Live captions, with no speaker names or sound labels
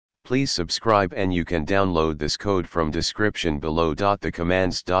Please subscribe, and you can download this code from description below. The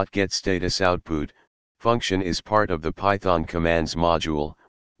commands.getstatusoutput function is part of the Python commands module,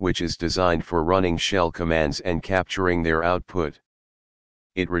 which is designed for running shell commands and capturing their output.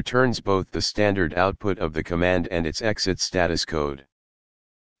 It returns both the standard output of the command and its exit status code.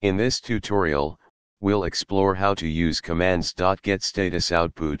 In this tutorial, we'll explore how to use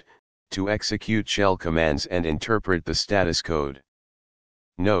commands.getstatusoutput to execute shell commands and interpret the status code.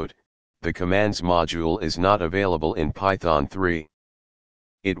 Note, the commands module is not available in Python 3.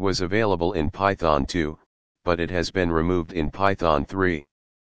 It was available in Python 2, but it has been removed in Python 3.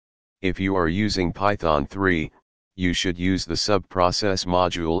 If you are using Python 3, you should use the subprocess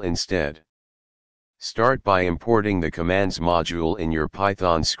module instead. Start by importing the commands module in your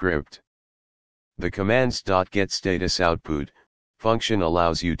Python script. The commands.getstatusoutput function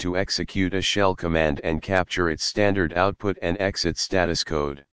allows you to execute a shell command and capture its standard output and exit status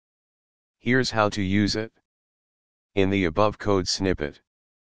code. Here's how to use it. In the above code snippet,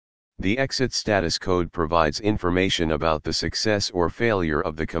 the exit status code provides information about the success or failure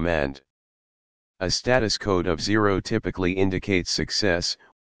of the command. A status code of 0 typically indicates success,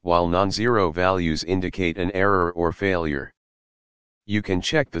 while non-zero values indicate an error or failure. You can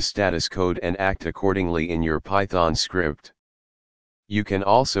check the status code and act accordingly in your Python script. You can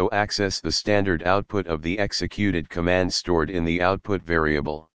also access the standard output of the executed command stored in the output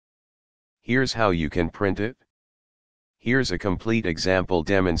variable. Here's how you can print it. Here's a complete example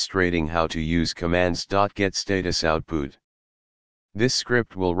demonstrating how to use commands.getstatusoutput. This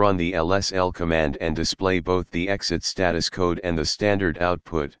script will run the lsl command and display both the exit status code and the standard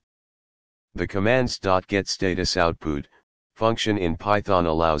output. The commands.getstatusoutput function in Python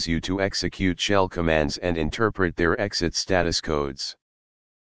allows you to execute shell commands and interpret their exit status codes.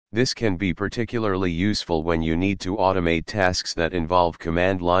 This can be particularly useful when you need to automate tasks that involve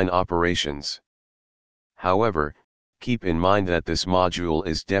command line operations. However, keep in mind that this module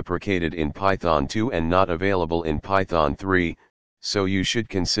is deprecated in Python 2 and not available in Python 3, so you should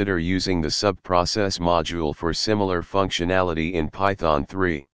consider using the subprocess module for similar functionality in Python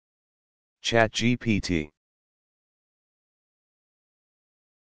 3. ChatGPT.